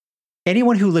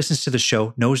Anyone who listens to the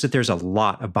show knows that there's a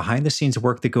lot of behind-the-scenes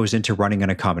work that goes into running an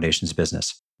accommodations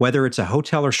business. Whether it's a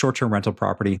hotel or short-term rental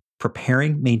property,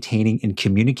 preparing, maintaining, and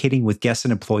communicating with guests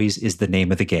and employees is the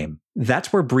name of the game.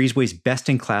 That's where Breezeway's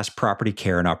best-in-class property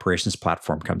care and operations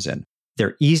platform comes in.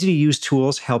 Their easy-to-use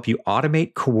tools help you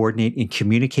automate, coordinate, and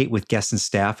communicate with guests and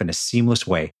staff in a seamless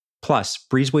way. Plus,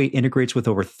 Breezeway integrates with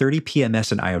over 30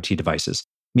 PMS and IoT devices,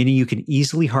 meaning you can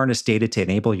easily harness data to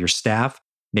enable your staff,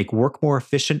 make work more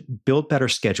efficient, build better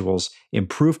schedules,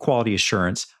 improve quality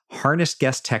assurance, harness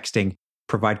guest texting,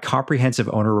 provide comprehensive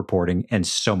owner reporting, and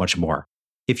so much more.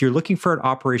 If you're looking for an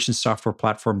operations software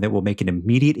platform that will make an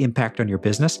immediate impact on your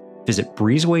business, visit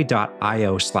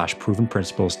breezeway.io/proven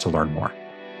principles to learn more.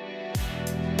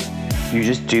 You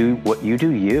just do what you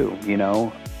do, you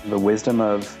know. The wisdom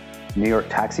of New York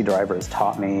taxi drivers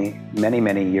taught me many,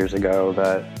 many years ago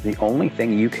that the only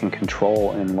thing you can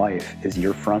control in life is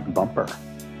your front bumper.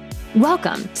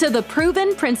 Welcome to the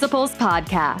Proven Principles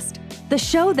Podcast, the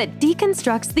show that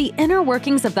deconstructs the inner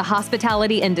workings of the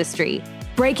hospitality industry,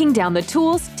 breaking down the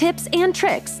tools, tips, and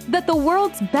tricks that the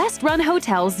world's best-run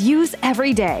hotels use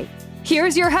every day.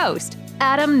 Here's your host,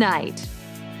 Adam Knight.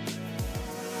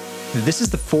 This is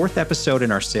the fourth episode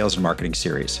in our sales and marketing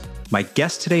series. My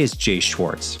guest today is Jay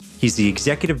Schwartz. He's the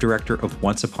executive director of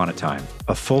Once Upon a Time,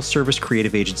 a full-service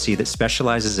creative agency that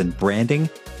specializes in branding,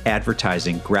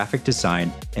 advertising, graphic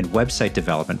design, and website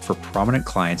development for prominent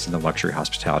clients in the luxury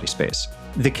hospitality space.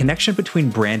 The connection between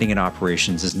branding and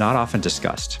operations is not often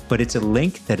discussed, but it's a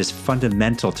link that is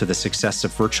fundamental to the success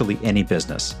of virtually any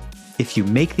business. If you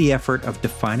make the effort of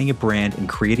defining a brand and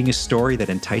creating a story that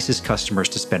entices customers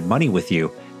to spend money with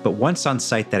you, but once on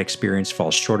site that experience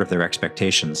falls short of their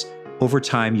expectations, over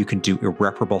time, you can do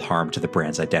irreparable harm to the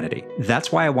brand's identity.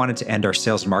 That's why I wanted to end our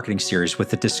sales and marketing series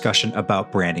with a discussion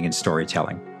about branding and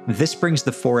storytelling. This brings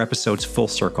the 4 episodes full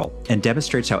circle and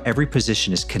demonstrates how every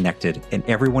position is connected and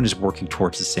everyone is working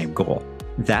towards the same goal.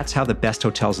 That's how the best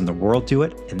hotels in the world do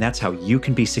it, and that's how you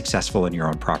can be successful in your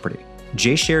own property.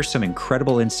 Jay shares some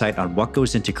incredible insight on what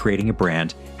goes into creating a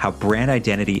brand, how brand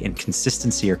identity and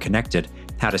consistency are connected,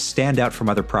 how to stand out from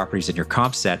other properties in your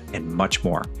comp set, and much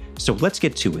more. So let's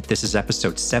get to it. This is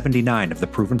episode 79 of the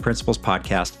Proven Principles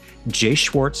Podcast, Jay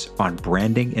Schwartz on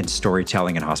branding and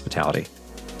storytelling in hospitality.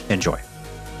 Enjoy.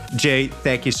 Jay,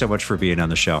 thank you so much for being on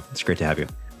the show. It's great to have you.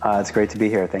 It's great to be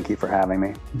here. Thank you for having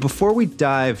me. Before we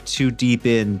dive too deep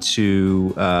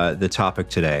into the topic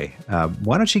today,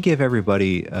 why don't you give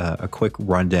everybody a quick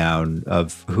rundown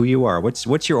of who you are?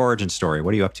 What's your origin story?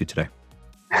 What are you up to today?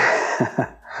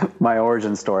 My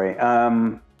origin story.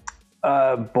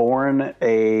 Born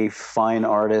a fine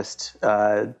artist,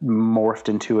 morphed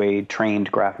into a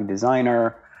trained graphic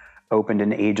designer, opened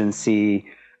an agency,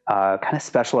 kind of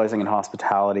specializing in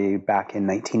hospitality back in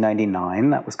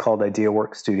 1999. That was called Idea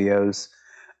Work Studios.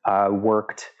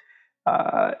 Worked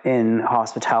in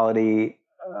hospitality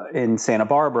in Santa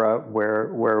Barbara,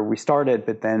 where we started,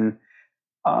 but then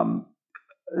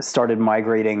started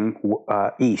migrating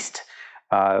east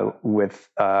with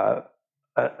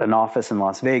an office in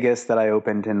Las Vegas that I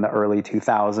opened in the early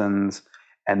 2000s,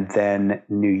 and then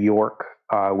New York,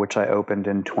 which I opened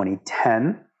in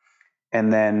 2010.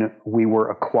 And then we were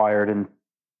acquired in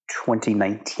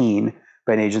 2019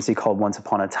 by an agency called Once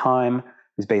Upon a Time,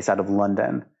 who's based out of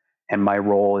London. And my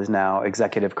role is now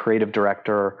executive creative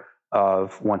director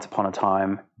of Once Upon a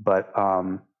Time, but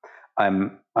I'm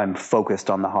focused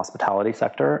on the hospitality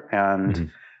sector,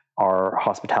 and our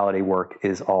hospitality work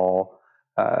is all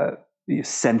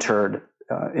centered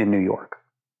in New York.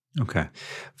 Okay.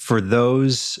 For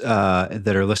those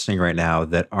that are listening right now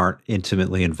that aren't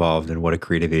intimately involved in what a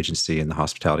creative agency in the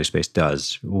hospitality space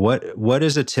does, what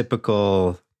does a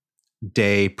typical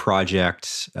day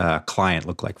project client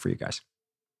look like for you guys?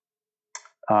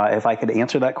 If I could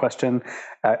answer that question,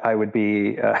 I would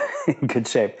be in good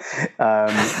shape.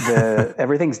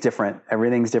 Everything's different.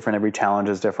 Everything's different. Every challenge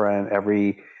is different.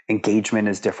 Every engagement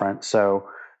is different. So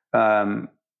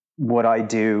what I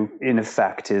do, in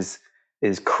effect, is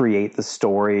create the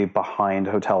story behind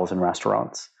hotels and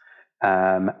restaurants.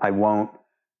 I won't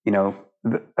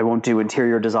do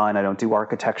interior design. I don't do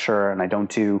architecture, and I don't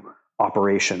do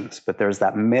operations. But there's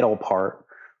that middle part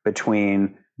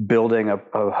between building a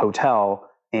hotel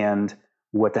and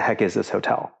what the heck is this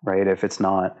hotel, right? If it's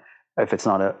not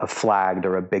a flagged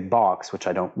or a big box, which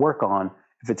I don't work on,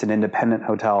 if it's an independent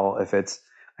hotel, I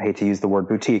hate to use the word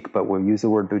boutique, but we'll use the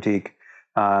word boutique.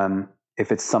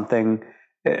 If it's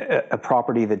a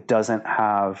property that doesn't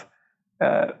have,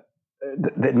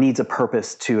 that needs a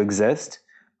purpose to exist,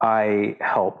 I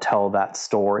help tell that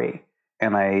story,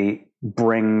 and I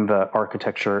bring the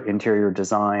architecture, interior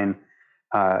design,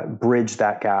 bridge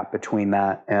that gap between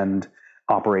that and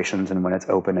operations and when it's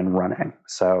open and running.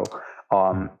 So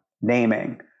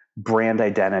naming, brand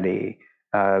identity,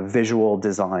 visual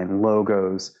design,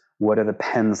 logos, what do the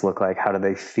pens look like? How do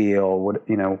they feel? What,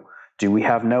 do we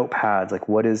have notepads? Like,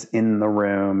 what is in the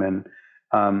room? And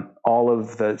all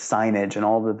of the signage and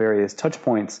all the various touch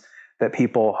points that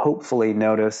people hopefully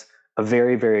notice a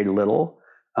very, very little,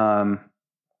 and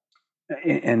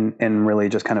really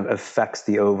just kind of affects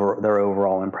their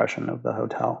overall impression of the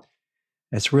hotel.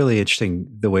 It's really interesting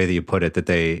the way that you put it, that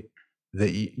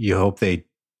you hope they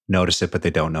notice it, but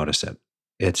they don't notice it.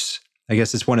 I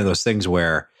guess it's one of those things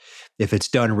where if it's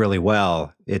done really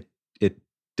well, it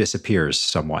disappears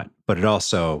somewhat, but it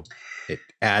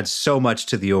adds so much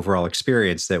to the overall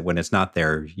experience that when it's not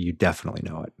there, you definitely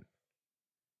know it.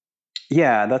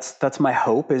 Yeah, that's my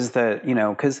hope, is that,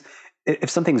 because if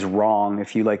something's wrong,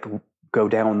 if you go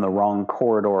down the wrong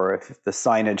corridor, if the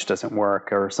signage doesn't work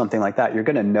or something like that, you're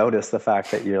going to notice the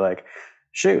fact that you're like,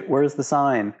 shoot, where's the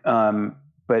sign?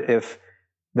 But if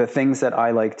the things that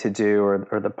I like to do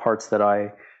or the parts that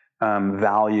I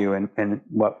value and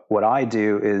what I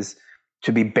do is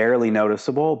to be barely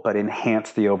noticeable, but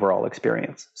enhance the overall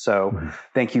experience. So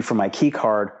thank you for my key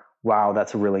card. Wow,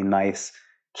 that's a really nice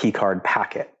key card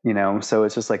packet, So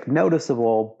it's just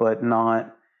noticeable, but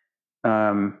not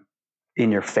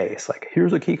in your face.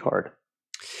 Here's a key card.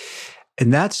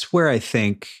 And that's where I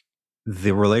think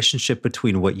the relationship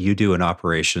between what you do in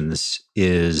operations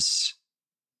is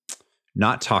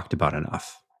not talked about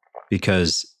enough,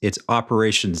 because it's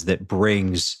operations that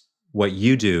brings what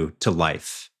you do to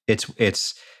life.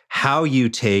 It's how you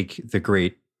take the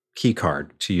great key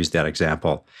card, to use that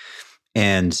example,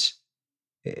 and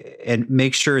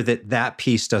make sure that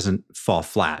piece doesn't fall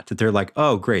flat, that they're like,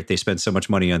 oh, great, they spent so much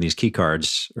money on these key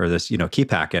cards or this, key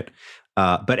packet.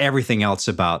 But everything else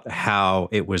about how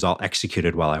it was all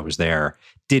executed while I was there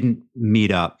didn't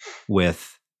meet up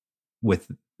with what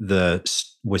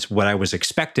I was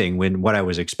expecting, when what I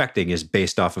was expecting is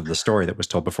based off of the story that was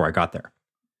told before I got there.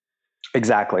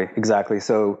 Exactly.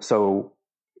 So,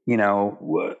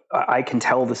 I can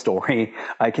tell the story,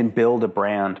 I can build a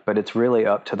brand, but it's really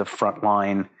up to the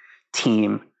frontline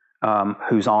team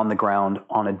who's on the ground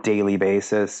on a daily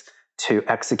basis to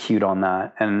execute on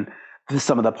that. And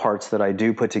some of the parts that I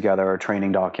do put together are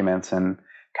training documents and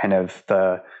kind of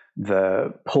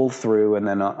the pull through. And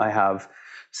then I have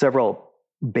several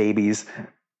babies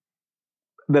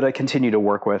that I continue to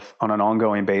work with on an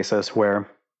ongoing basis, where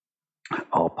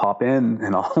I'll pop in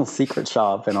and I'll secret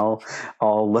shop and I'll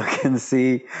look and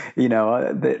see,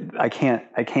 I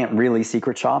can't really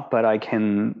secret shop, but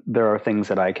there are things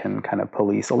that I can kind of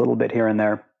police a little bit here and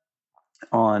there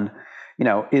on,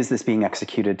 is this being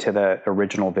executed to the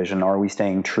original vision? Are we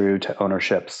staying true to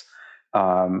ownership's,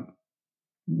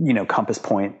 compass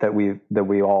point that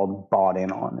we all bought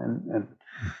in on? And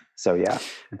so, yeah,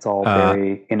 it's all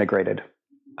very integrated.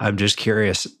 I'm just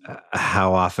curious,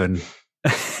 how often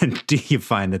do you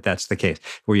find that that's the case,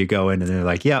 where you go in and they're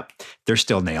like, yep, they're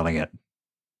still nailing it?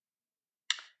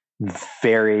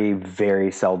 Very, very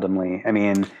seldomly. I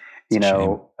mean,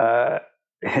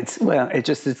 it's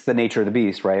the nature of the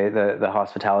beast, right? The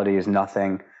hospitality is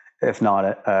nothing if not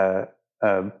a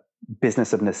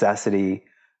business of necessity.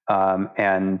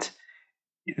 And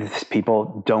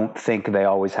people don't think they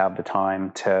always have the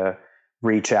time to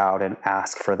reach out and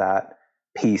ask for that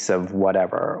piece of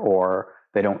whatever, or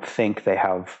they don't think they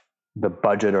have the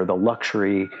budget or the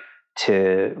luxury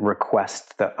to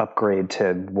request the upgrade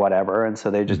to whatever. And so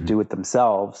they just do it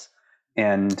themselves,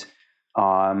 and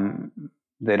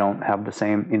they don't have the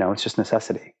same, it's just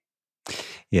necessity.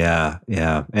 Yeah.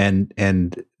 Yeah.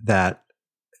 And that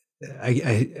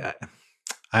I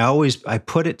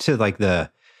put it to the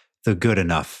good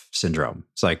enough syndrome.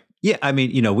 It's like, yeah, I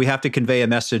mean, we have to convey a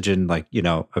message, and a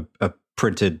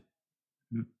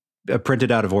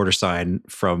printed out of order sign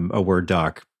from a Word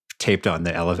doc taped on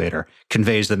the elevator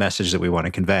conveys the message that we want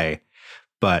to convey.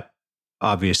 But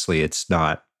obviously it's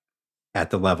not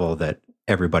at the level that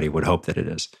everybody would hope that it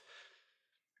is.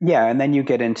 Yeah. And then you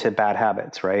get into bad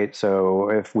habits, right? So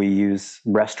if we use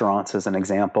restaurants as an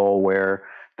example, where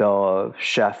the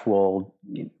chef will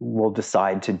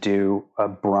decide to do a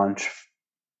brunch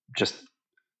just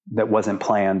that wasn't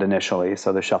planned initially.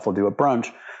 So the chef will do a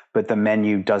brunch, but the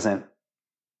menu doesn't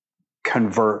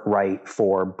convert right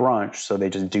for brunch. So they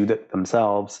just do that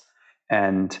themselves,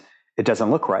 and it doesn't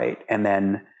look right. And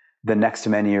then the next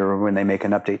menu, or when they make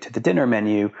an update to the dinner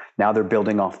menu, now they're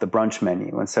building off the brunch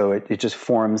menu. And so it just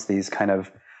forms these kind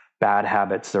of bad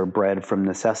habits that are bred from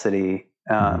necessity,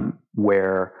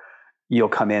 where you'll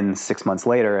come in 6 months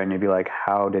later and you'll be like,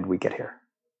 how did we get here?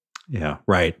 Yeah,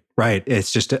 right, right.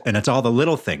 It's just, and it's all the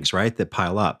little things, right, that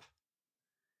pile up.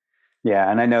 Yeah,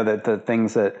 and I know that the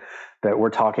things that we're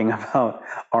talking about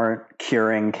aren't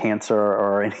curing cancer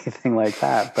or anything like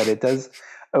that, but it does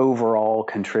overall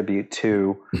contribute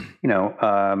to,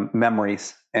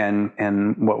 memories,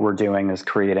 and what we're doing is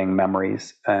creating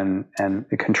memories and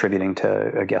contributing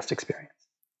to a guest experience.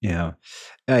 Yeah,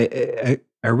 I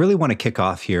really want to kick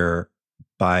off here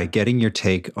by getting your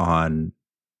take on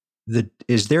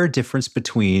is there a difference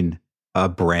between a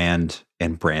brand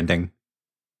and branding,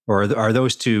 or are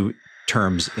those two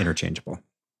terms interchangeable?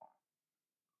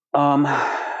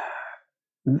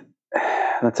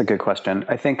 That's a good question.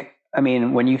 I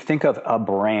mean, when you think of a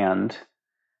brand,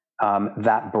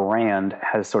 that brand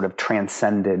has sort of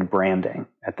transcended branding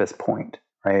at this point,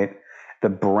 right? The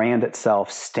brand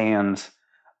itself stands.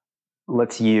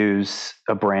 Let's use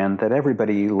a brand that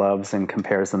everybody loves and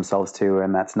compares themselves to,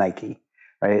 and that's Nike,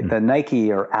 right? The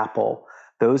Nike or Apple,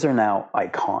 those are now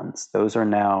icons.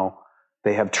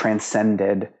 They have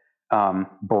transcended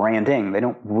branding. They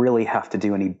don't really have to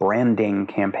do any branding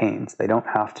campaigns. They don't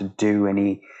have to do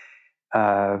any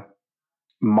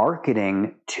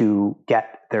marketing to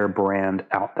get their brand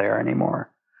out there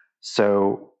anymore.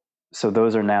 So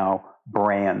those are now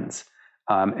brands.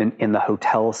 In the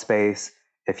hotel space,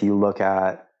 if you look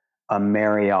at a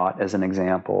Marriott as an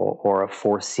example, or a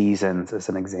Four Seasons as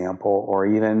an example, or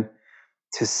even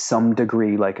to some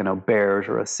degree like an Auberge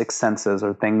or a Six Senses,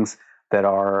 or things that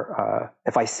are,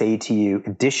 if I say to you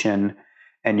Edition,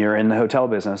 and you're in the hotel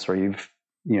business, or you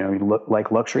look like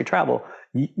luxury travel,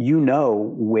 you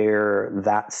know where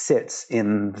that sits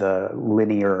in the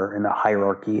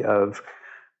hierarchy of,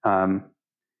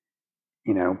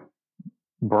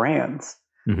 brands.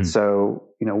 Mm-hmm. So,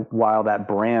 while that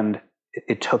brand,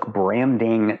 it took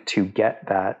branding to get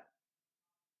that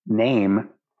name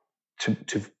to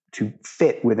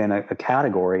fit within a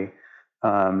category,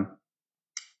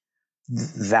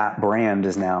 that brand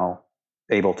is now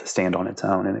able to stand on its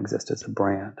own and exist as a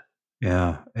brand.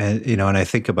 Yeah. And I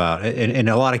think about in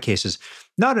a lot of cases,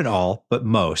 not in all, but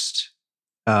most,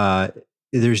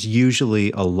 there's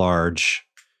usually a large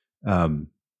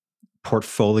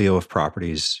portfolio of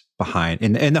properties behind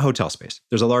in the hotel space.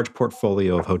 There's a large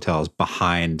portfolio of hotels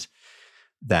behind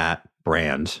that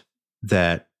brand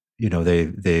that,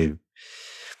 they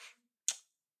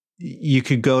you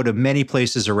could go to many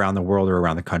places around the world or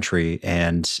around the country,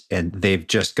 and they've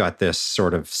just got this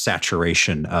sort of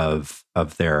saturation of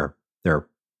their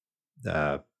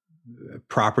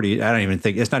property. I don't even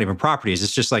think it's not even properties.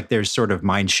 It's just like there's sort of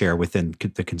mind share within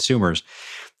the consumers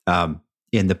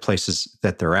in the places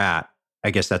that they're at. I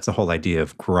guess that's the whole idea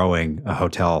of growing a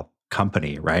hotel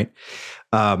company, right?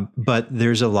 But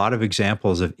there's a lot of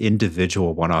examples of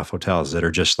individual one-off hotels that are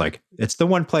just like, it's the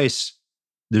one place,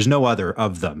 there's no other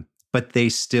of them, but they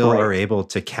still are able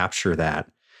to capture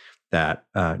that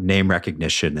name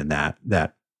recognition and that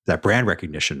brand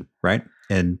recognition, right?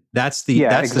 And that's the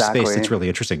space that's really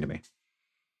interesting to me.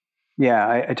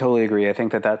 Yeah, I totally agree. I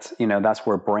think that's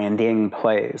where branding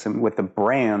plays. And with the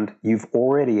brand, you've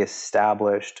already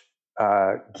established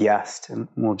guest, and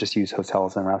we'll just use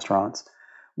hotels and restaurants.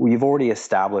 We've already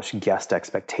established guest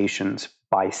expectations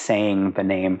by saying the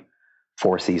name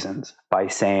Four Seasons, by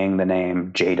saying the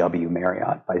name JW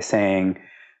Marriott, by saying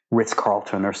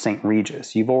Ritz-Carlton or St.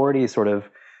 Regis. You've already sort of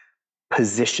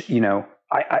positioned,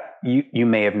 you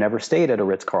may have never stayed at a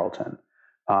Ritz-Carlton.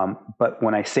 But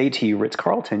when I say to you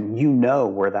Ritz-Carlton, you know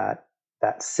where that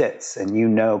sits, and you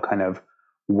know kind of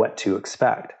what to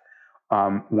expect.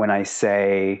 When I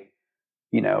say,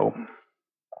 I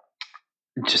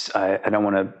don't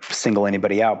want to single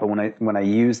anybody out, but when I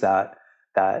use that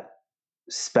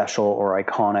special or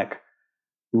iconic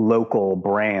local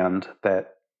brand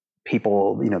that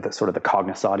people, that sort of the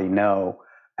cognoscenti know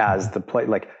as the place,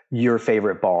 like your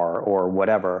favorite bar or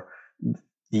whatever,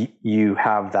 you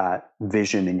have that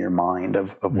vision in your mind of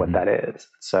what that is.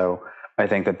 So I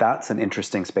think that's an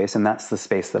interesting space, and that's the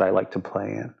space that I like to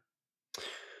play in.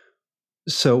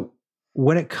 So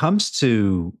when it comes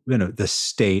to, the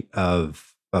state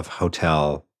of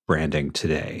hotel branding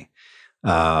today,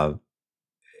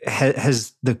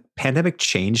 has the pandemic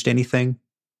changed anything,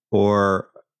 or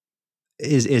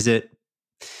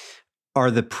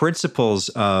are the principles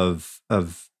of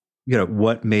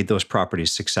what made those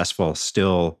properties successful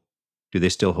do they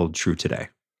still hold true today?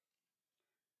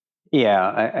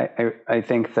 Yeah, I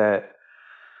think that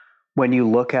when you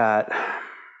look at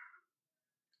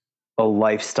a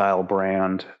lifestyle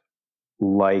brand,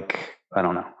 like, I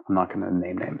don't know, I'm not going to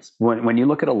name names. When you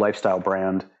look at a lifestyle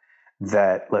brand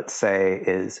that, let's say,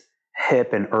 is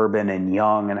hip and urban and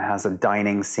young and has a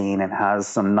dining scene and has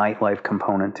some nightlife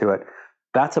component to it,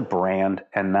 that's a brand,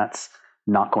 and that's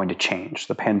not going to change.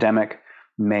 The pandemic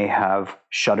may have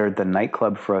shuttered the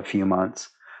nightclub for a few months,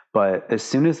 but as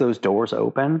soon as those doors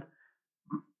open,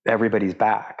 everybody's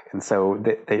back. And so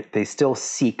they still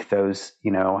seek those,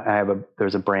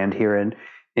 there's a brand here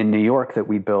in New York that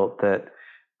we built that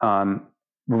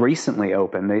recently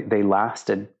opened.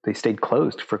 They stayed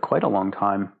closed for quite a long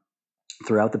time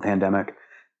throughout the pandemic.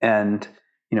 And,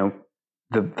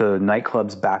 the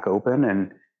nightclub's back open,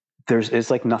 and it's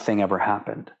like nothing ever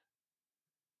happened.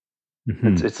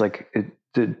 Mm-hmm. It's like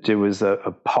it was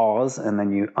a pause, and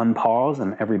then you unpause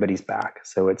and everybody's back.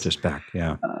 So it's just back.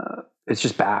 Yeah. It's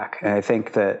just back. And I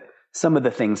think that some of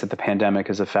the things that the pandemic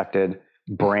has affected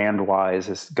brand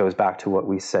wise goes back to what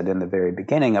we said in the very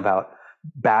beginning about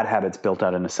bad habits built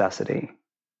out of necessity.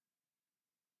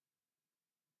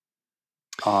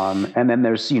 And then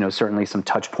there's, certainly some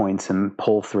touch points and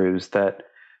pull throughs that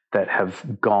have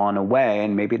gone away,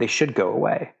 and maybe they should go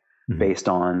away mm-hmm. based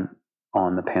on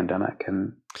the pandemic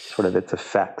and sort of its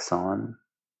effects on.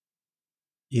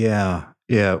 Yeah.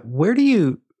 Yeah. Where do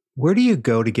you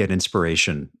go to get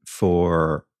inspiration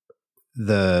for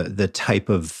the type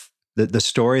of the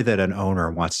story that an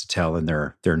owner wants to tell in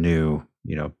their new,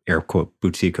 air quote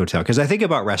boutique hotel? Because I think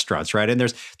about restaurants, right? And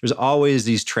there's always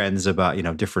these trends about,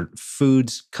 different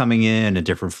foods coming in and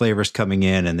different flavors coming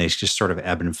in, and they just sort of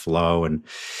ebb and flow. And,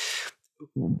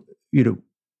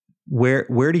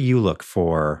 where do you look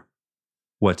for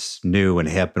what's new and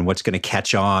hip and what's going to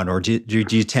catch on? Or do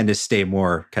you tend to stay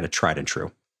more kind of tried and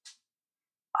true?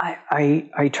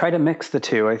 I try to mix the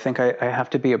two. I think I have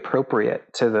to be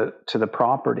appropriate to the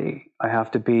property. I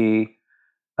have to be,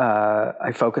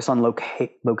 I focus on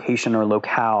location or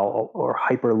locale or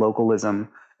hyper localism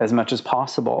as much as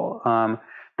possible.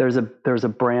 There's a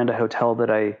brand, a hotel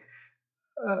that I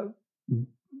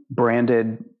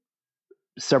branded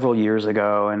several years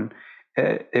ago, and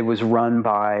it was run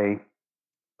by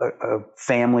a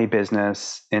family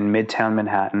business in Midtown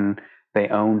Manhattan. They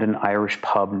owned an Irish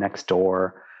pub next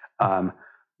door.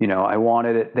 They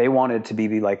wanted to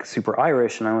be like super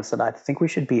Irish. And I said, I think we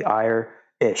should be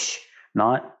Irish,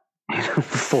 not,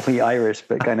 fully Irish,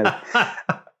 but kind of,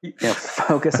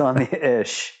 focus on the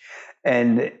ish.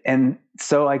 And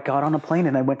so I got on a plane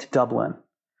and I went to Dublin,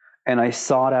 and I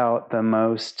sought out the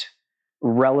most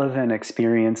relevant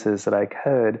experiences that I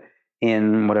could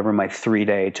in whatever my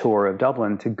 3-day tour of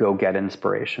Dublin to go get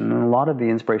inspiration. And a lot of the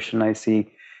inspiration I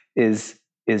see is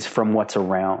from what's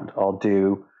around. We'll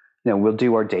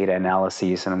do our data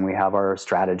analyses, and we have our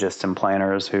strategists and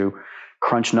planners who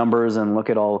crunch numbers and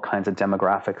look at all kinds of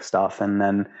demographic stuff. And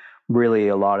then really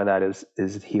a lot of that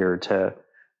is here to,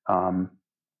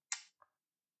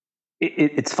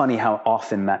 it's funny how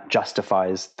often that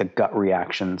justifies the gut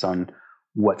reactions on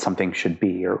what something should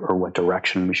be or what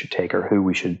direction we should take or who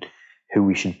we should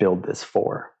build this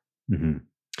for. Mm-hmm.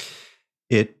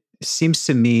 It seems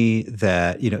to me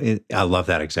that, I love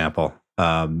that example.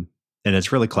 And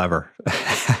it's really clever,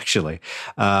 actually.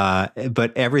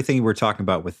 But everything we're talking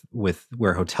about with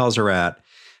where hotels are at,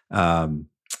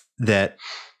 that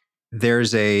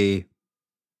there's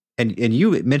and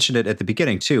you mentioned it at the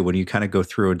beginning too, when you kind of go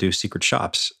through and do secret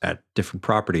shops at different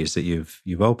properties that you've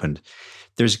opened,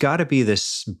 there's got to be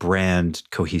this brand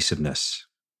cohesiveness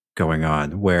going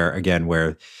on where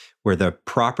the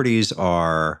properties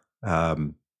are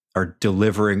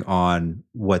delivering on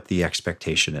what the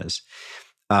expectation is.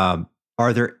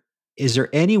 Is there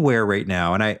anywhere right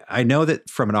now, and I know that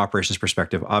from an operations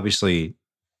perspective, obviously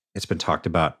it's been talked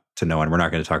about to no one, we're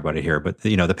not going to talk about it here, but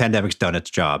the pandemic's done its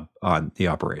job on the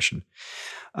operation.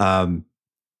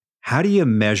 How do you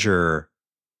measure,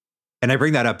 and I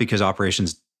bring that up because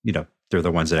operations, they're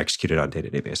the ones that execute it on a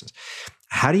day-to-day basis.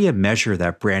 How do you measure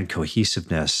that brand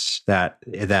cohesiveness, that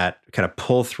kind of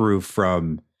pull through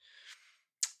from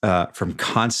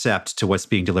concept to what's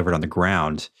being delivered on the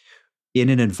ground in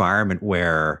an environment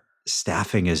where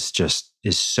staffing is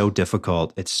so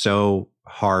difficult? It's so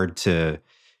hard to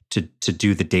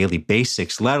do the daily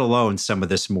basics, let alone some of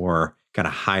this more kind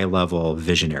of high level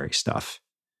visionary stuff.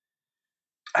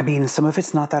 I mean, some of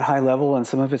it's not that high level and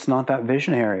some of it's not that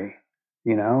visionary.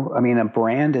 A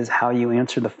brand is how you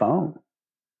answer the phone.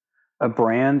 A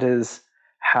brand is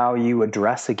how you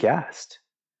address a guest.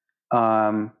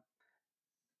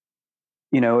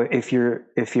 If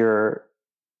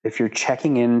you're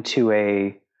checking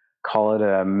into call it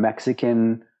a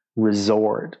Mexican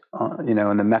resort, in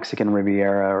the Mexican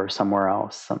Riviera or somewhere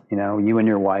else, you and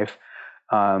your wife,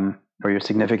 or your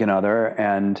significant other,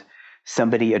 and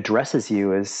somebody addresses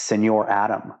you as Senor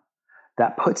Adam,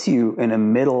 that puts you in the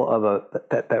middle of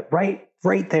that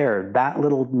right there, that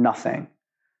little nothing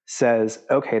says,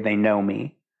 okay, they know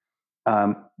me.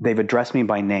 They've addressed me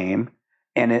by name,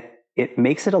 and it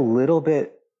makes it a little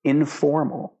bit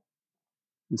informal.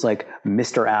 It's like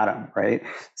Mr. Adam, right?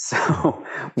 So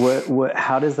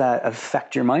how does that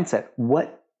affect your mindset?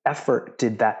 What effort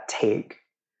did that take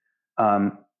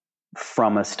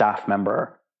from a staff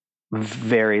member?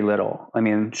 Very little. I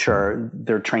mean, sure,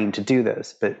 they're trained to do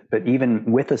this, but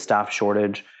even with a staff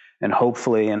shortage and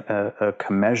hopefully a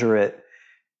commensurate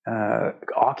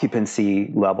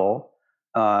occupancy level,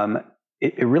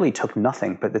 it really took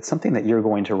nothing. But it's something that you're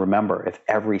going to remember if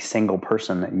every single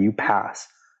person that you pass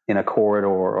in a corridor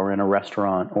or in a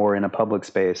restaurant or in a public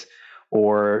space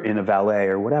or in a valet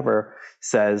or whatever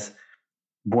says,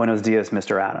 "Buenos dias,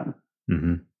 Mr. Adam."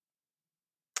 Mm-hmm.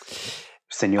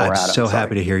 Senor I'm Adam. so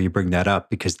happy to hear you bring that up,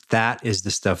 because that is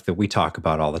the stuff that we talk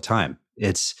about all the time.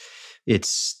 It's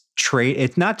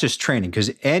not just training,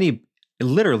 because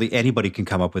literally anybody can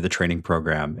come up with a training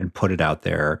program and put it out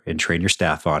there and train your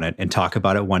staff on it and talk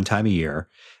about it one time a year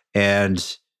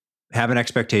and have an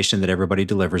expectation that everybody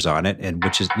delivers on it, and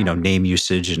which is, name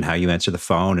usage and how you answer the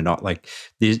phone and all. Like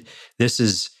these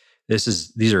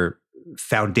are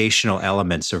foundational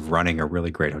elements of running a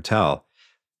really great hotel.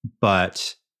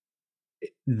 But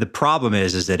the problem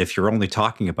is that if you're only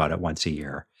talking about it once a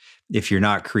year, if you're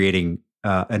not creating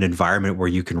an environment where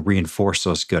you can reinforce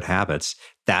those good habits,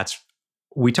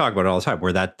 we talk about it all the time,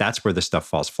 where that's where the stuff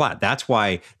falls flat. That's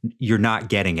why you're not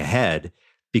getting ahead,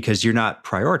 because you're not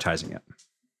prioritizing it.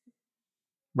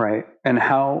 Right. And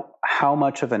how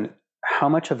much of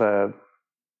a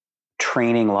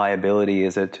training liability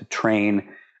is it to train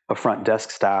a front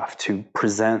desk staff to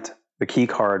present the key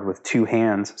card with two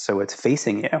hands so it's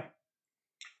facing you,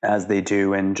 as they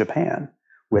do in Japan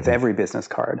with every business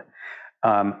card?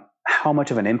 How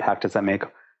much of an impact does that make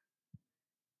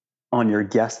on your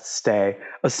guest stay,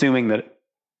 assuming that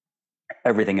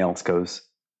everything else goes,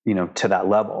 to that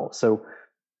level? So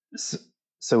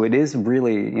it is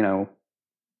really,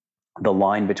 the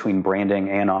line between branding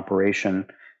and operation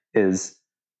is,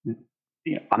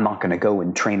 I'm not going to go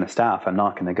and train the staff. I'm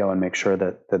not going to go and make sure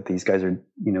that these guys are,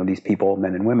 these people,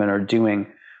 men and women, are doing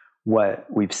what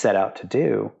we've set out to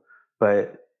do.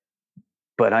 But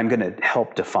I'm going to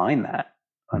help define that.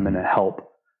 I'm going to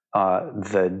help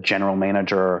the general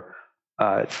manager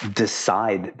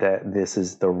decide that this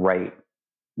is the right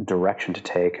direction to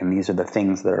take, and these are the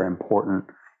things that are important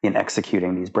in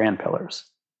executing these brand pillars.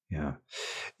 Yeah.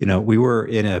 We were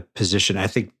in a position, I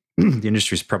think the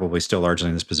industry is probably still largely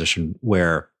in this position,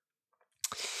 where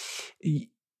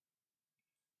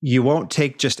you won't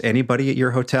take just anybody at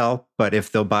your hotel, but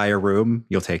if they'll buy a room,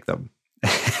 you'll take them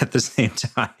at the same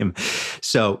time.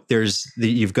 So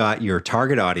you've got your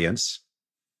target audience,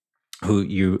 who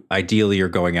you ideally are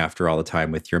going after all the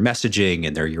time with your messaging,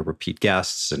 and they're your repeat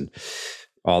guests and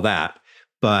all that.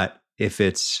 But if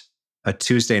it's a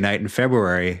Tuesday night in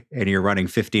February and you're running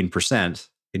 15%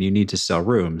 and you need to sell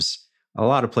rooms, a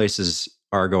lot of places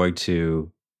are going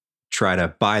to try to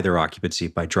buy their occupancy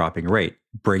by dropping rate,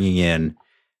 bringing in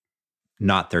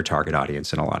not their target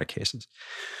audience in a lot of cases.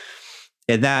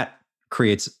 And that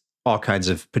creates all kinds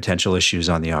of potential issues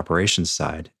on the operations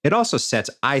side. It also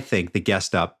sets, I think, the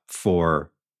guest up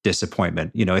for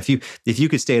disappointment. If you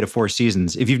could stay at a Four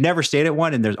Seasons, if you've never stayed at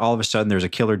one and there's all of a sudden there's a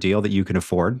killer deal that you can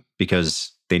afford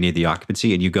because they need the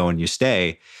occupancy, and you go and you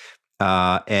stay,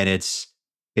 and it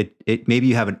maybe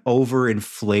you have an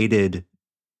overinflated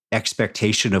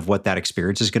expectation of what that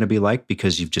experience is going to be like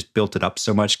because you've just built it up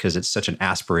so much because it's such an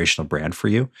aspirational brand for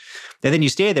you. And then you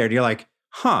stay there and you're like,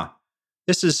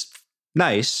 this is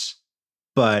nice,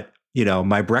 but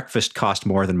my breakfast cost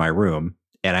more than my room,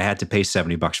 and I had to pay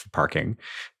 $70 for parking.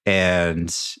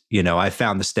 And I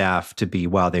found the staff to be,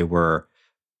 while they were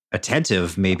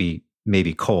attentive, maybe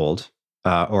cold.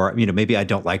 Or maybe I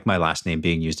don't like my last name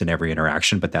being used in every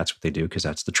interaction, but that's what they do because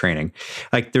that's the training.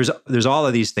 Like there's all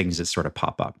of these things that sort of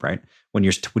pop up, right? When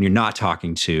you're not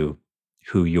talking to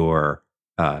who your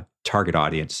target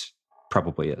audience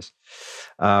probably is.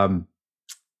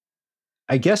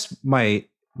 I guess my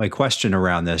question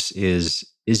around this is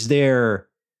there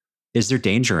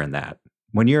danger in that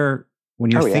when you're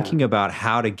thinking about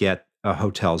how to get a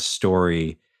hotel's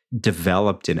story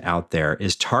developed and out there?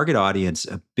 Is target audience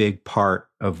a big part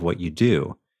of what you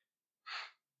do?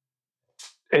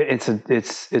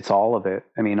 It's all of it.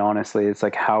 I mean, honestly, it's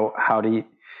like how do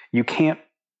you can't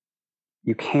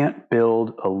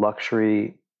build a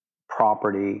luxury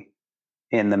property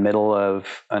in the middle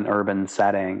of an urban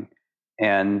setting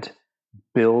and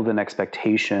build an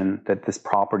expectation that this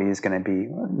property is going to be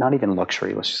not even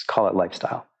luxury, let's just call it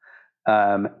lifestyle.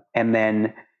 and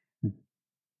then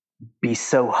be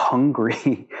so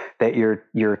hungry that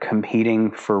you're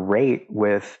competing for rate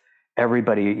with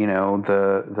everybody,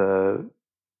 the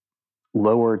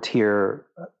lower tier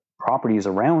properties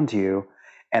around you,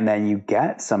 and then you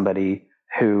get somebody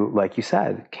who, like you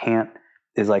said,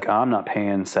 is like, I'm not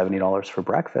paying $70 for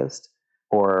breakfast,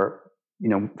 or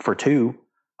for two.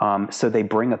 So they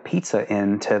bring a pizza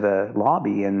into the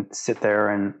lobby and sit there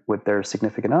and with their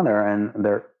significant other, and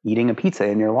they're eating a pizza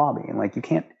in your lobby, and like you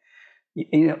can't.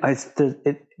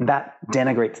 That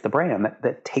denigrates the brand.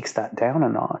 That takes that down a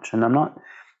notch. And I'm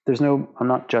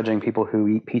not judging people who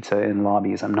eat pizza in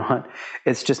lobbies.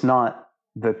 It's just not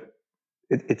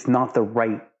it's not the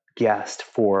right guest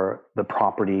for the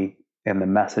property and the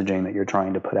messaging that you're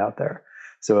trying to put out there.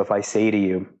 So if I say to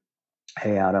you,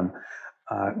 hey, Adam,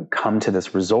 come to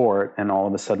this resort, and all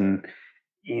of a sudden,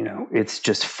 it's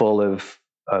just full of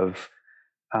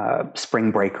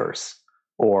spring breakers,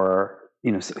 or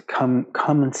come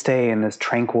and stay in this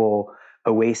tranquil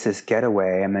oasis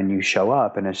getaway, and then you show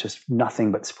up and it's just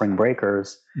nothing but spring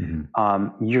breakers,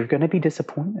 you're going to be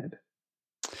disappointed.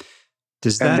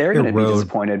 And they're going to be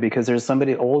disappointed because there's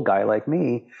somebody, old guy like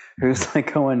me, who's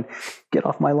like going, get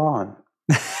off my lawn.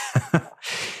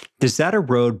 Does that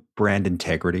erode brand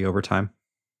integrity over time?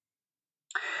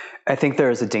 I think there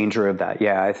is a danger of that.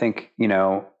 Yeah, I think,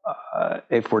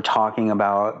 if we're talking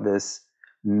about this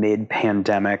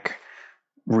mid-pandemic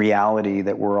reality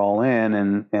that we're all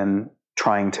in, and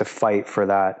trying to fight for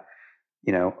that,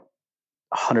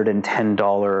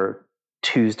 $110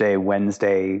 Tuesday,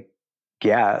 Wednesday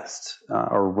guest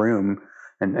or room,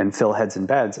 and fill heads and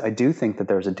beds, I do think that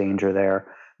there's a danger there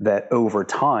that over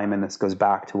time, and this goes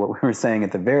back to what we were saying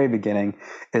at the very beginning,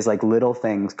 is like little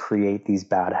things create these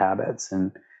bad habits.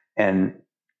 And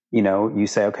you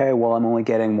say, okay, well, I'm only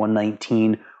getting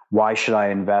 119. Why should I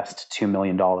invest $2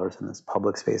 million in this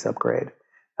public space upgrade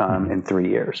in 3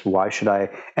 years? Why should I?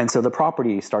 And so the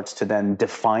property starts to then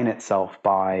define itself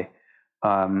by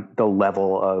the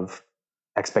level of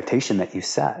expectation that you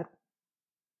set.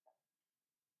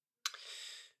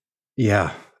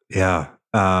 Yeah.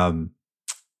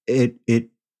 It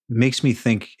makes me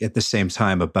think at the same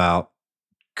time about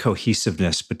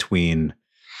cohesiveness between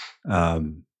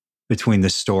the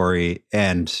story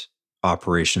and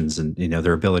operations, and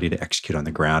their ability to execute on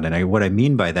the ground. And what I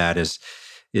mean by that is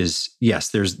yes,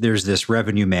 there's this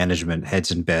revenue management heads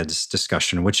and beds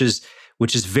discussion, which is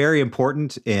very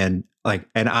important, and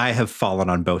I have fallen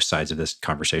on both sides of this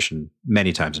conversation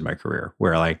many times in my career,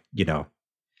 where you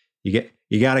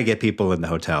got to get people in the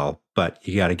hotel, but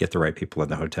you got to get the right people in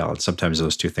the hotel, and sometimes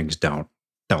those two things don't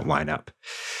line up.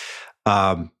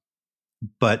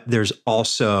 But there's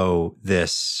also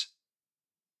this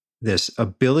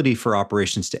ability for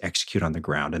operations to execute on the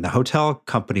ground. And the hotel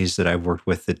companies that I've worked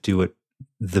with that do it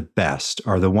the best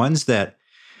are the ones that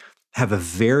have a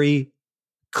very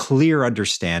clear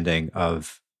understanding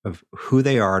of who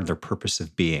they are and their purpose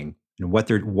of being, and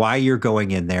why you're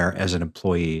going in there as an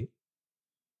employee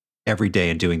every day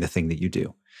and doing the thing that you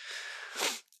do.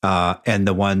 And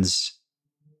the ones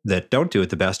that don't do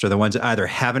it the best are the ones that either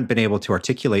haven't been able to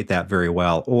articulate that very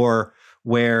well, or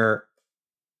where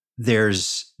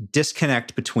there's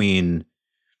disconnect between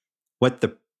what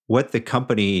the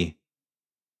company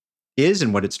is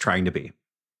and what it's trying to be.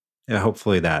 And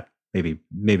hopefully that maybe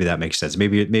that makes sense.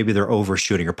 Maybe they're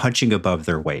overshooting or punching above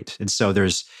their weight. And so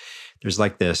there's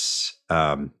like this,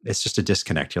 it's just a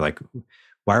disconnect. You're like,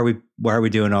 why are we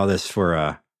doing all this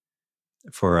for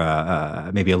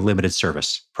maybe a limited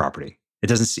service property? It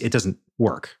doesn't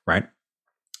work, right?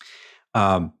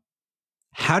 How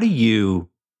do you,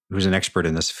 who's an expert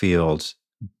in this field,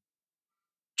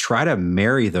 try to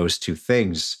marry those two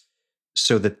things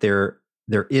so that there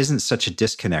isn't such a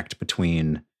disconnect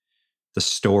between the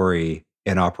story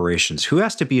and operations? Who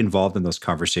has to be involved in those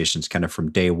conversations kind of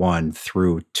from day one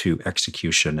through to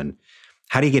execution? And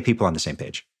how do you get people on the same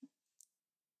page?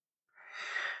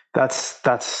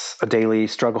 That's a daily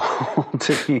struggle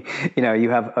to be, you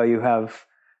have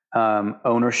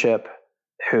ownership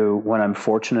who, when I'm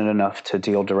fortunate enough to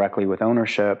deal directly with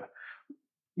ownership,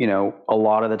 a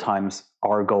lot of the times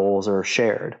our goals are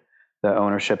shared. The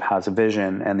ownership has a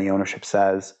vision, and the ownership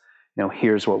says,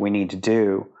 here's what we need to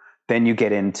do. Then you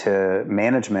get into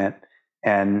management,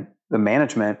 and the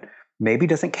management maybe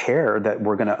doesn't care that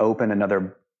we're going to open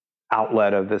another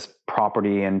outlet of this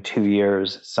property in 2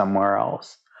 years somewhere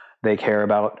else. They care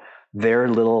about their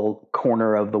little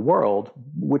corner of the world,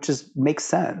 which makes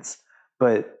sense.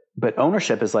 But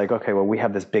ownership is like, okay, well, we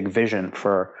have this big vision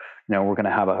for, we're going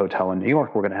to have a hotel in New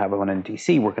York. We're going to have one in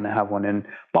DC. We're going to have one in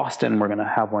Boston. We're going to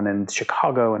have one in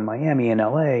Chicago and Miami and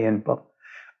LA.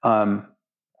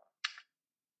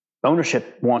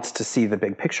 ownership wants to see the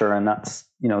big picture, and that's,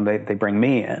 they bring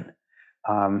me in.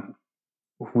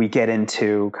 We get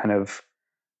into kind of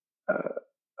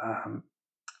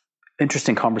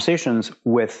interesting conversations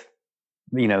with,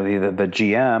 either the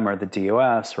GM or the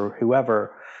DOS or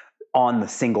whoever on the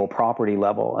single property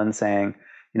level, and saying,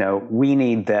 we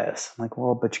need this. I'm like,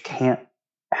 well, but you can't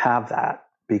have that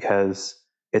because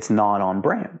it's not on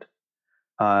brand.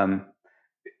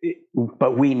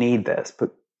 But we need this.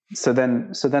 But so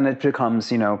then it becomes,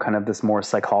 kind of this more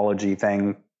psychology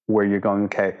thing where you're going,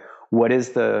 okay, what is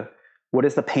the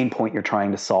pain point you're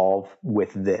trying to solve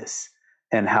with this?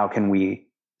 And how can we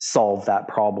solve that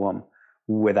problem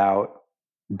without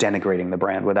denigrating the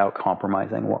brand, without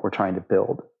compromising what we're trying to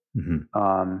build?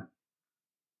 Mm-hmm.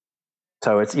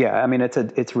 So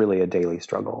it's really a daily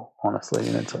struggle, honestly.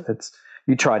 And it's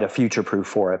you try to future-proof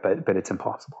for it, but it's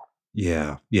impossible.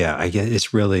 Yeah. I guess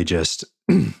it's really just,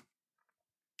 I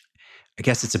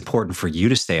guess it's important for you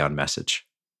to stay on message.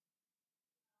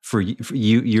 For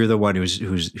you, you're the one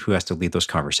who has to lead those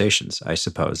conversations, I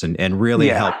suppose, and really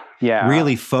help,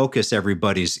 really focus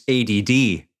everybody's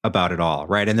ADD about it all,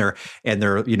 right? And they're,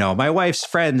 my wife's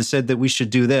friend said that we should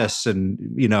do this, and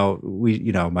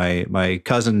my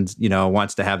cousin,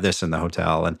 wants to have this in the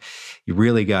hotel, and you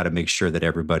really got to make sure that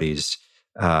everybody's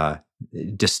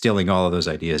distilling all of those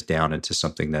ideas down into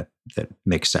something that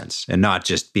makes sense, and not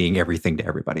just being everything to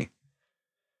everybody.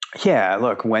 Yeah,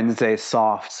 look, Wednesday's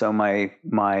soft. So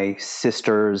my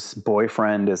sister's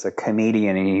boyfriend is a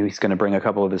comedian, and he's going to bring a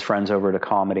couple of his friends over to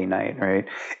comedy night, right?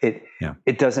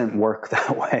 It doesn't work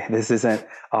that way. This isn't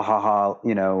a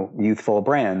youthful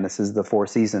brand. This is the Four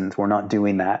Seasons. We're not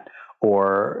doing that.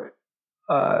 Or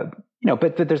but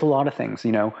there's a lot of things.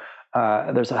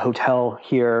 There's a hotel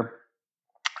here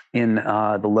in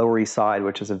the Lower East Side,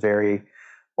 which is a very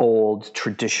old,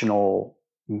 traditional,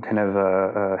 kind of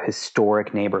a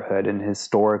historic neighborhood, and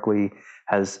historically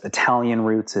has Italian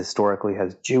roots, historically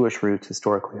has Jewish roots,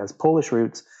 historically has Polish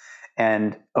roots.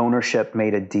 And ownership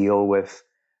made a deal with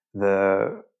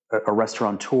a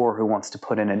restaurateur who wants to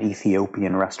put in an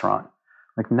Ethiopian restaurant.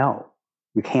 Like, no,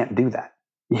 you can't do that.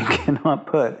 You cannot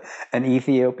put an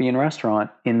Ethiopian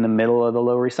restaurant in the middle of the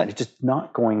Lower East Side. It's just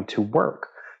not going to work.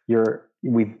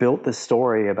 We've built this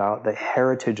story about the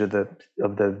heritage of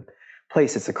the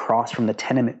place. It's across from the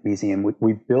Tenement Museum.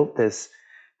 We built this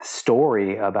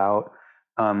story about,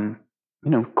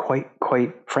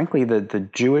 quite frankly, the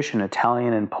Jewish and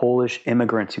Italian and Polish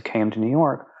immigrants who came to New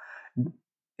York.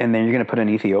 And then you're going to put an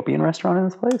Ethiopian restaurant in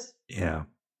this place? Yeah.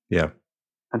 That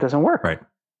doesn't work. Right.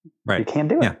 You can't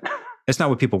do it. It's not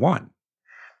what people want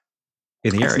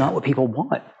in the area. It's not what people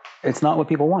want.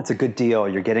 It's a good deal.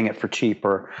 You're getting it for cheap,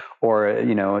 or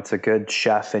it's a good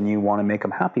chef and you want to make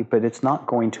them happy, but it's not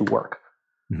going to work.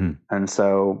 Mm-hmm. And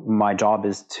so my job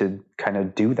is to kind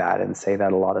of do that and say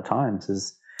that a lot of times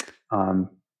is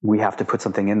we have to put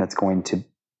something in that's going to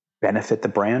benefit the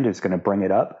brand, is going to bring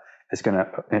it up, is going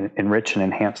to enrich and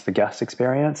enhance the guest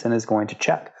experience, and is going to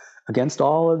check against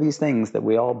all of these things that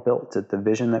we all built at the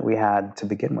vision that we had to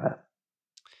begin with.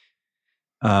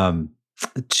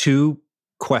 Two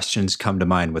questions come to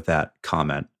mind with that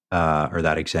comment or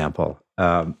that example.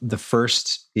 The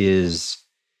first is,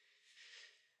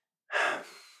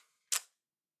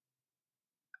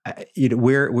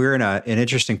 we're in an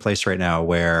interesting place right now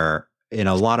where in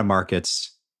a lot of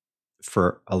markets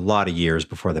for a lot of years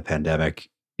before the pandemic,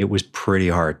 it was pretty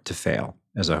hard to fail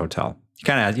as a hotel.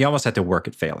 You almost had to work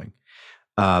at failing.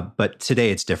 But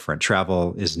today it's different.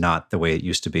 Travel is not the way it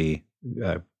used to be.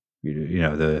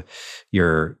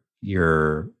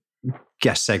 Your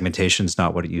guest segmentation is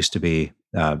not what it used to be.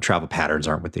 Travel patterns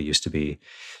aren't what they used to be.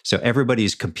 So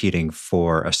everybody's competing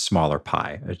for a smaller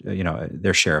pie,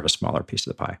 their share of a smaller piece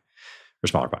of the pie, or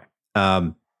smaller pie.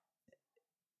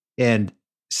 And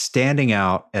standing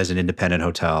out as an independent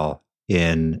hotel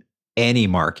in any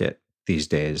market these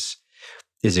days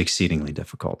is exceedingly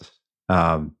difficult.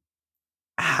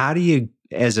 How do you,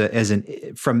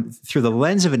 through the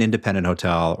lens of an independent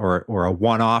hotel or a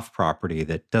one-off property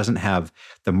that doesn't have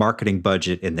the marketing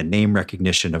budget and the name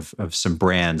recognition of some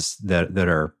brands that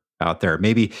are out there,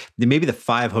 maybe the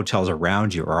 5 hotels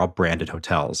around you are all branded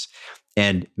hotels,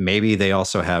 and maybe they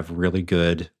also have really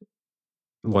good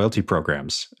loyalty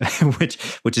programs,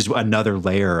 which is another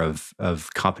layer of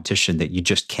competition that you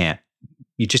just can't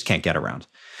get around.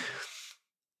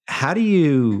 How do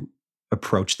you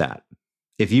approach that?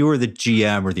 If you were the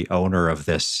GM or the owner of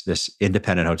this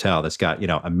independent hotel that's got,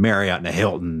 a Marriott and a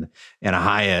Hilton and a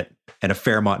Hyatt and a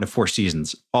Fairmont and a Four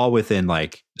Seasons all within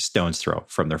like a stone's throw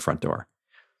from their front door,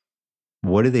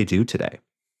 what do they do today?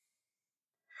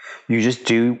 You just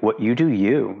do what you do,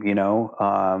 you know.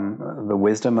 The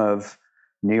wisdom of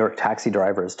New York taxi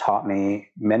drivers taught me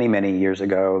many, many years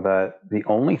ago that the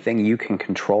only thing you can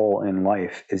control in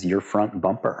life is your front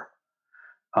bumper.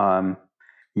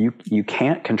 You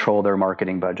can't control their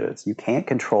marketing budgets. You can't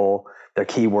control their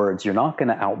keywords. You're not going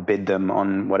to outbid them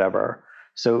on whatever.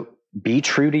 So be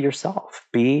true to yourself.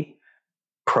 Be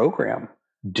program.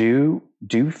 Do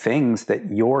things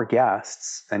that your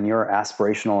guests and your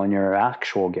aspirational and your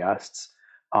actual guests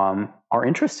are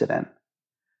interested in.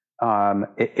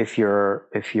 If you're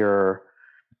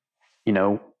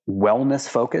wellness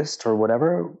focused or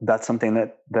whatever, that's something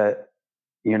that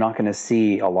you're not going to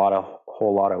see a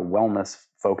whole lot of wellness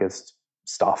focused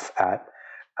stuff at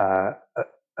a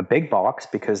big box,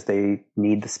 because they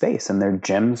need the space and their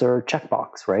gyms are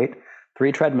checkbox, right?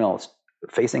 3 treadmills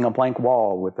facing a blank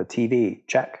wall with a TV,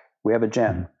 check, we have a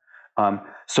gym.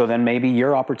 So then maybe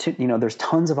your opportunity, there's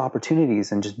tons of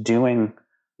opportunities in just doing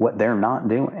what they're not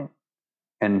doing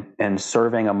and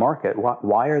serving a market.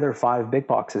 Why are there 5 big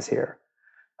boxes here?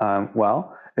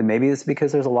 Well, and maybe it's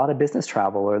because there's a lot of business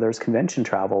travel, or there's convention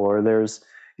travel, or there's,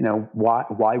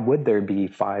 why would there be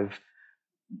 5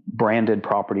 branded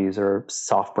properties or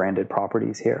soft branded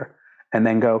properties here? And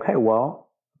then go, okay, well,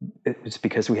 it's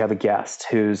because we have a guest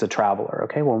who's a traveler.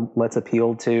 Okay, well, let's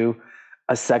appeal to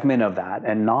a segment of that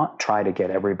and not try to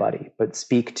get everybody, but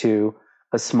speak to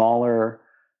a smaller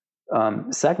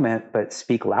segment, but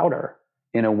speak louder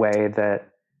in a way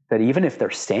that even if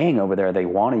they're staying over there, they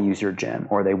want to use your gym,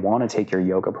 or they want to take your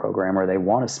yoga program, or they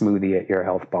want a smoothie at your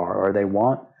health bar, or they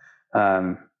want,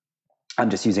 I'm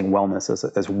just using wellness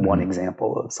as one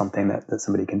example of something that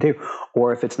somebody can do.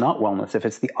 Or if it's not wellness, if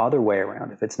it's the other way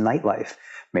around, if it's nightlife,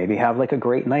 maybe have like a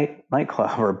great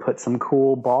nightclub, or put some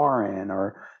cool bar in,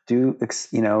 or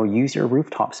use your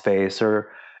rooftop space, or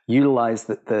utilize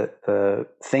the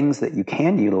things that you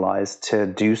can utilize to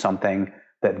do something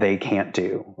that they can't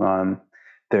do.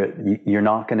 You're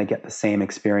not going to get the same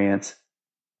experience,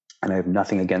 and I have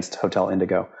nothing against Hotel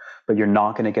Indigo, but you're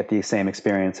not going to get the same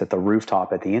experience at the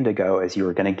rooftop at the Indigo as you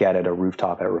were going to get at a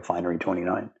rooftop at Refinery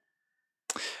 29.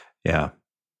 Yeah,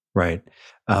 right.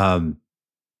 I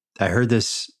heard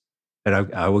this,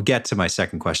 and I will get to my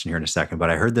second question here in a second, but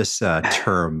I heard this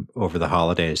term over the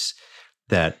holidays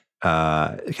that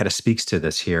kind of speaks to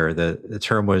this here. The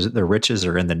term was, the riches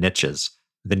are in the niches,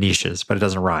 but it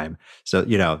doesn't rhyme. So,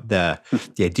 the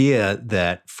idea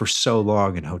that for so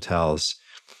long in hotels,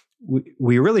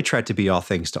 we really tried to be all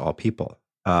things to all people,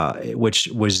 which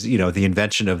was, the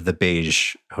invention of the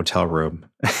beige hotel room.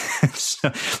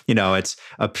 So,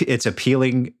 it's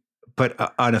appealing, but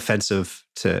unoffensive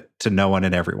to no one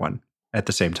and everyone at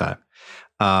the same time.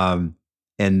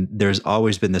 And there's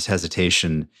always been this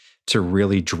hesitation to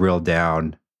really drill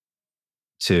down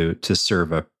to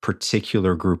serve a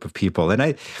particular group of people.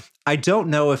 And I don't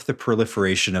know if the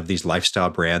proliferation of these lifestyle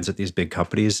brands at these big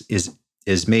companies is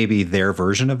maybe their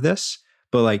version of this,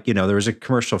 but there was a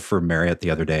commercial for Marriott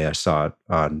the other day I saw it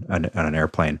on an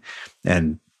airplane,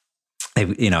 and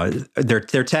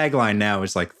their tagline now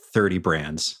is like 30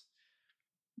 brands.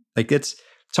 It's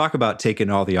talk about taking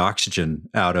all the oxygen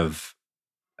out of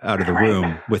the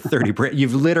room with 30 brands. You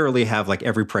literally have like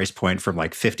every price point from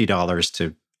like $50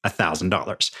 to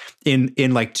 $1,000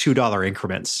 in like $2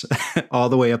 increments all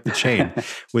the way up the chain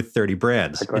with 30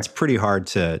 brands. It's pretty hard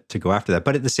to go after that.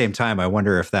 But at the same time, I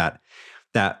wonder if that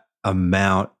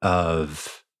amount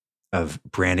of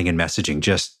branding and messaging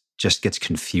just gets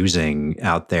confusing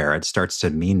out there. It starts to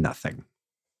mean nothing.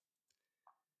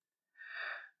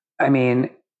 I mean,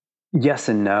 yes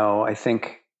and no. I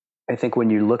think when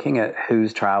you're looking at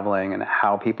who's traveling and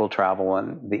how people travel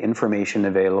and the information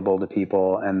available to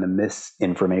people and the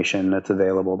misinformation that's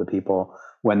available to people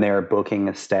when they're booking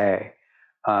a stay,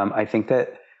 I think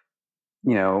that,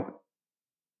 the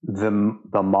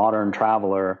modern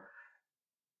traveler,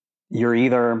 you're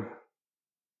either,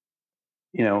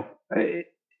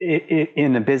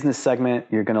 in a business segment,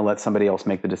 you're going to let somebody else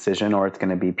make the decision, or it's going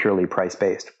to be purely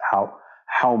price-based.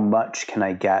 How much can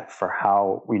I get for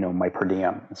my per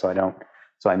diem? So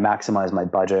I maximize my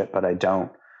budget, but I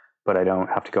don't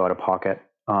have to go out of pocket.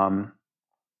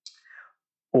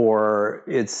 Or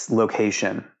it's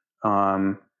location.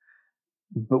 But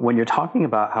when you're talking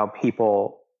about how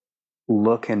people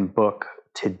look and book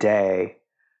today,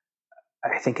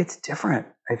 I think it's different.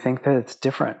 I think that it's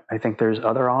different. I think there's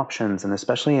other options, and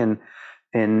especially in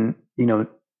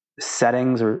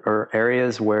settings or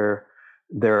areas where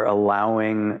they're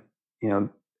allowing,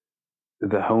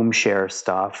 the home share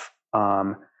stuff.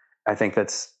 I think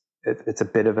it's a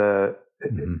bit of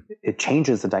it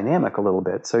changes the dynamic a little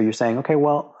bit. So you're saying, okay,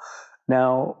 well,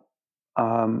 now,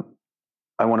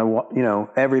 I want to,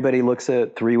 everybody looks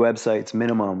at 3 websites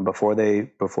minimum before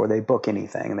they book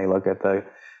anything. And they look at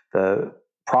the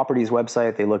property's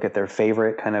website, they look at their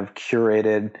favorite kind of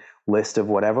curated list of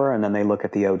whatever, and then they look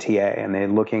at the OTA, and they've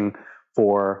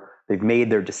made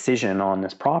their decision on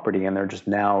this property, and they're just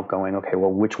now going, okay,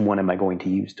 well, which one am I going to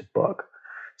use to book?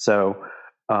 So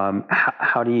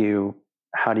how do you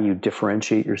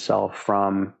differentiate yourself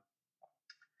from,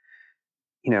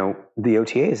 the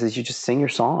OTAs? Is you just sing your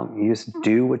song. You just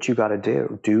do what you got to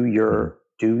do.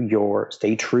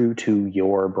 Stay true to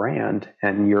your brand,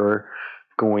 and you're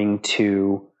going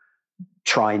to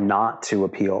try not to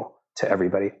appeal to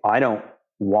everybody. I don't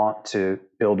want to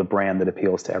build a brand that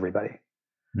appeals to everybody.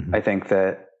 Mm-hmm. I think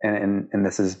that, and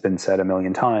this has been said a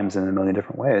million times in a million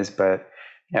different ways, but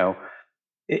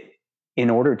in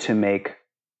order to make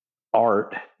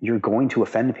art, you're going to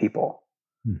offend people.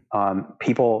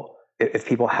 If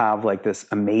people have like this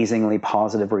amazingly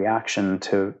positive reaction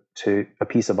to a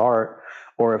piece of art,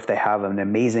 or if they have an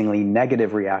amazingly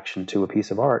negative reaction to a piece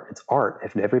of art, it's art.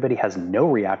 If everybody has no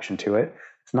reaction to it,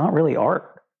 it's not really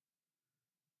art.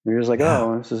 You're just like,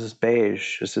 oh, this is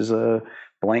beige. This is a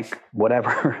blank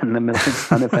whatever in the middle. It's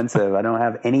unoffensive. I don't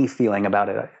have any feeling about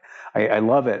it. I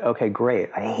love it. Okay, great.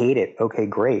 I hate it. Okay,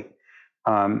 great.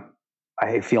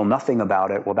 I feel nothing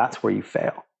about it. Well, that's where you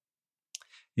fail.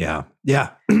 Yeah.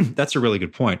 That's a really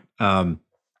good point.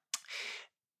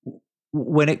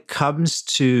 When it comes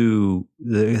to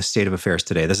the state of affairs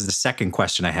today, this is the second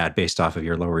question I had based off of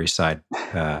your Lower East Side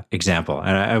example,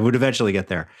 and I would eventually get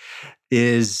there,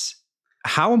 is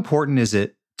how important is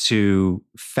it to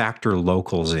factor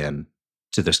locals in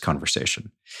to this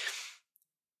conversation?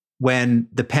 When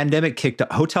the pandemic kicked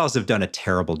up, hotels have done a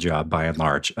terrible job by and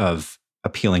large of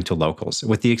appealing to locals,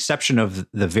 with the exception of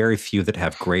the very few that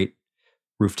have great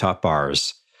rooftop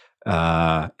bars.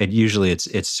 And usually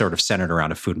it's sort of centered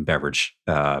around a food and beverage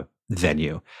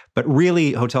venue. But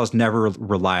really, hotels never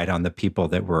relied on the people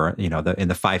that were, in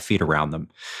the 5 feet around them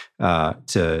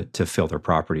to fill their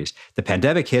properties. The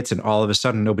pandemic hits, and all of a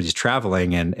sudden nobody's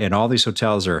traveling, and all these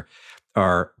hotels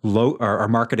are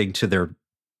marketing to their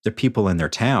people in their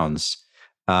towns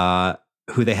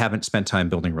who they haven't spent time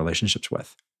building relationships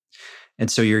with.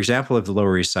 And so your example of the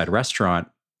Lower East Side restaurant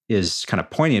is kind of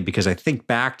poignant, because I think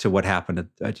back to what happened,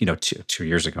 2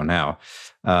 years ago now,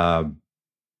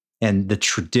 and the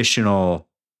traditional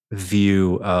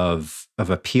view of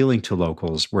appealing to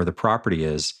locals where the property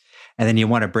is, and then you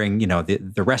want to bring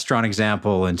the restaurant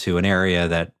example into an area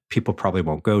that people probably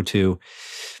won't go to.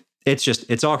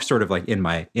 It's all sort of like in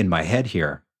my head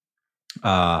here.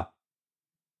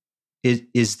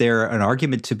 Is there an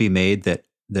argument to be made that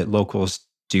locals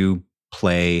do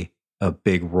play a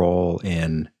big role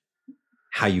in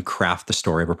how you craft the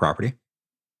story of a property?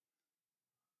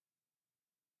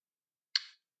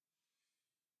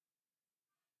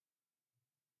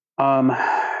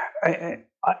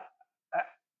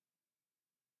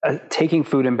 Taking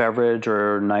food and beverage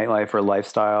or nightlife or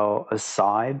lifestyle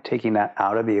aside, taking that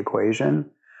out of the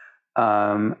equation,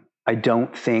 I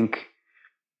don't think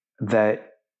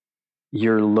that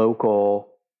your local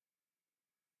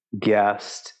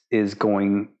guest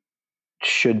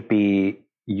should be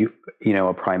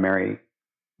a primary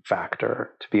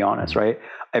factor, to be honest, right?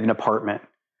 I have an apartment.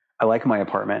 I like my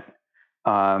apartment.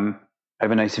 I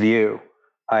have a nice view.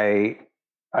 I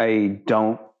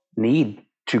don't need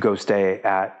to go stay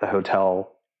at the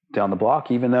hotel down the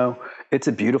block, even though it's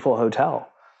a beautiful hotel.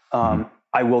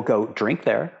 I will go drink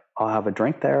there. I'll have a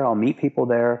drink there. I'll meet people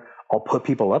there. I'll put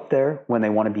people up there when they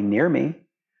want to be near me.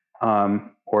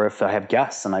 Or if I have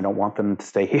guests and I don't want them to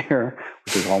stay here,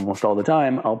 which is almost all the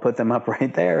time, I'll put them up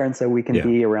right there. And so we can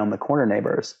be around the corner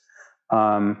neighbors.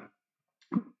 I'll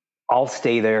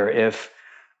stay there if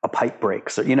a pipe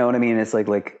breaks, or, you know what I mean? It's like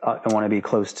I want to be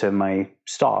close to my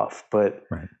stuff, but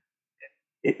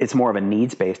it's more of a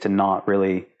needs based and not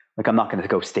really like, I'm not going to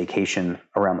go staycation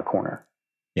around the corner.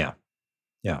 Yeah.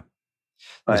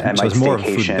 And so it's more of a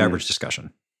food and beverage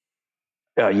discussion.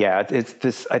 It's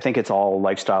this. I think it's all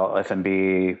lifestyle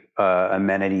F&B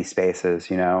amenity spaces.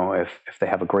 If they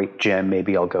have a great gym,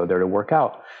 maybe I'll go there to work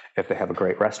out. If they have a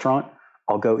great restaurant,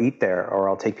 I'll go eat there, or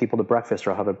I'll take people to breakfast,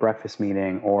 or I'll have a breakfast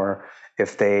meeting. Or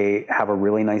if they have a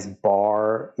really nice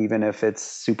bar, even if it's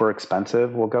super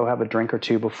expensive, we'll go have a drink or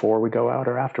two before we go out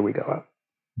or after we go out.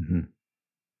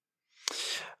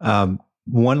 Mm-hmm.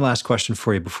 One last question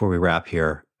for you before we wrap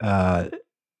here.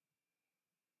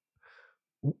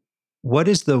 What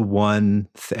is the one,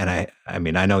 and I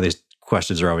mean, I know these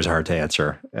questions are always hard to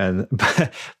answer,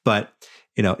 but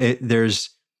there's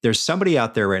somebody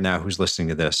out there right now who's listening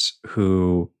to this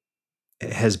who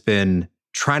has been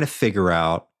trying to figure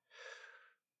out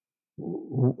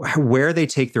where they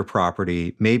take their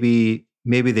property, maybe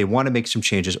they want to make some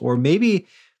changes, or maybe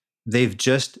they've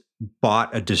just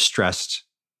bought a distressed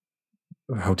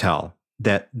hotel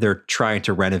that they're trying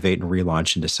to renovate and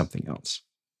relaunch into something else.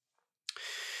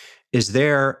 Is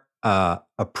there a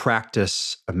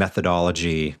practice, a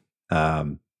methodology,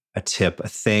 a tip, a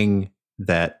thing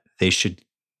that they should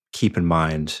keep in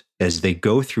mind as they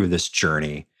go through this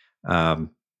journey to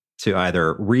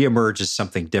either reemerge as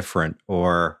something different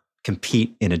or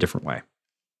compete in a different way?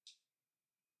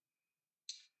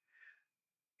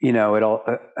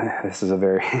 This is a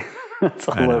very, it's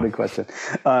a loaded question.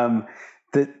 Call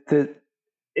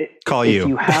if you. If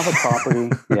you have a property,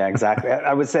 yeah, exactly.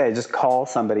 I would say just call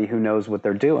somebody who knows what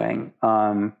they're doing.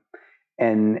 And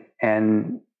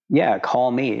yeah,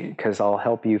 call me because I'll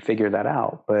help you figure that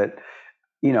out. But,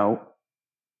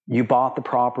 you bought the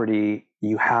property,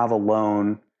 you have a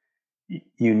loan,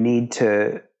 you need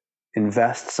to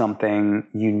invest something,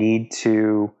 you need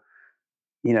to,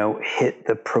 hit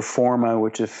the pro forma,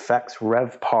 which affects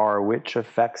RevPAR, which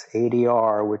affects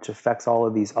ADR, which affects all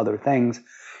of these other things.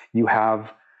 You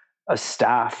have a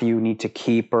staff you need to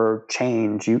keep or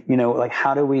change.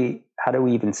 How do we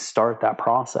even start that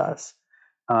process?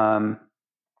 I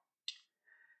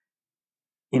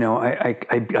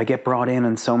get brought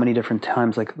in so many different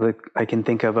times. Like I can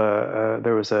think of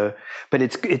but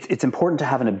it's important to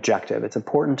have an objective. It's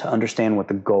important to understand what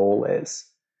the goal is,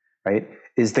 right?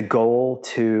 Is the goal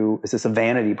is this a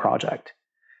vanity project?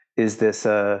 Is this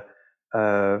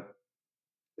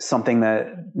something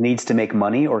that needs to make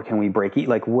money, or can we break it?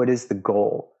 Like, what is the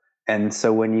goal? And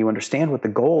so when you understand what the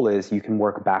goal is, you can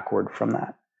work backward from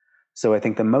that. So I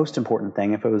think the most important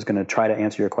thing, if I was going to try to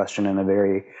answer your question in a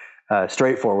very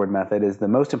straightforward method, is the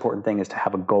most important thing is to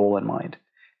have a goal in mind.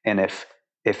 And if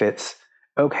it's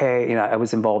okay, I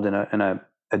was involved in a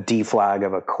deflag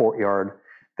of a courtyard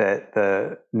that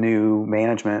the new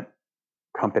management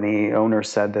company owner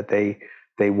said that they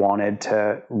wanted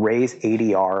to raise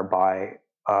ADR by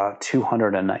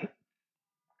 200 a night.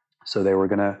 So they were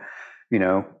going to,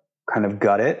 kind of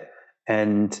gut it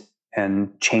and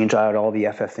change out all the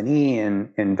FF&E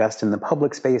and invest in the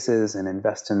public spaces and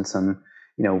invest in some,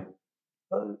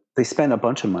 they spent a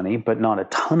bunch of money, but not a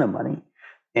ton of money.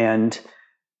 And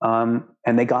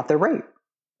they got their rate.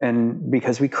 And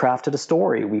because we crafted a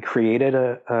story, we created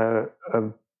and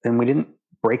we didn't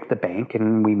break the bank,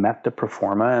 and we met the pro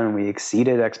forma, and we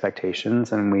exceeded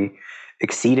expectations, and we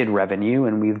exceeded revenue,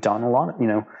 and we've done a lot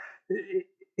of,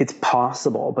 it's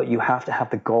possible, but you have to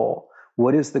have the goal.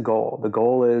 What is the goal? The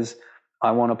goal is, I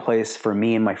want a place for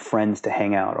me and my friends to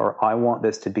hang out, or I want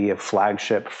this to be a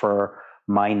flagship for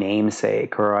my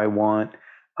namesake, or I want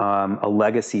a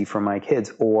legacy for my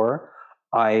kids, or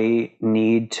I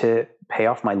need to pay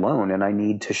off my loan and I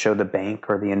need to show the bank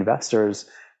or the investors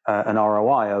an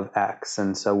ROI of X.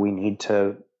 And so we need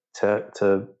to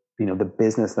the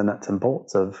business, the nuts and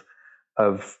bolts of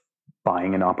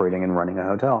buying and operating and running a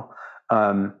hotel.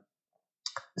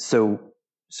 So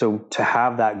to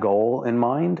have that goal in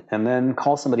mind, and then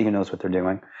call somebody who knows what they're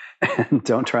doing, and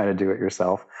don't try to do it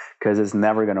yourself, because it's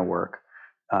never going to work.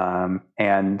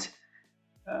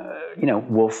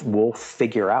 We'll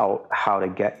figure out how to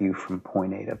get you from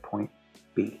point A to point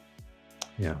B.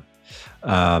 Yeah.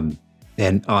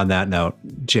 And on that note,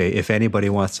 Jay, if anybody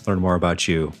wants to learn more about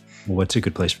you, what's a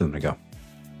good place for them to go?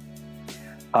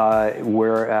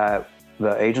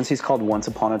 The agency is called Once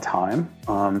Upon a Time.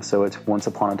 So it's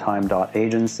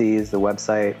onceuponatime.agency is the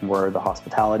website. We're the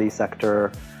hospitality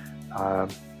sector.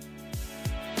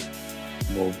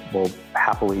 We'll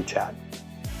happily chat.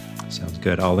 Sounds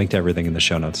good. I'll link to everything in the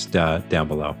show notes down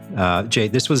below. Jay,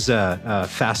 this was a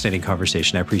fascinating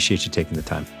conversation. I appreciate you taking the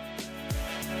time.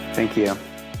 Thank you.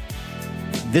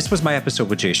 This was my episode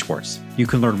with Jay Schwartz. You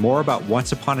can learn more about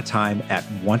Once Upon a Time at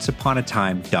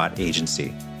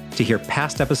onceuponatime.agency. To hear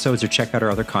past episodes or check out our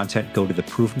other content, go to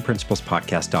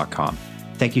theprovenprinciplespodcast.com.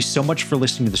 Thank you so much for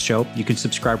listening to the show. You can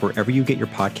subscribe wherever you get your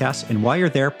podcasts. And while you're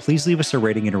there, please leave us a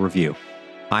rating and a review.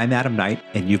 I'm Adam Knight,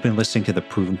 and you've been listening to the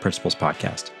Proven Principles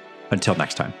Podcast. Until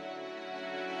next time.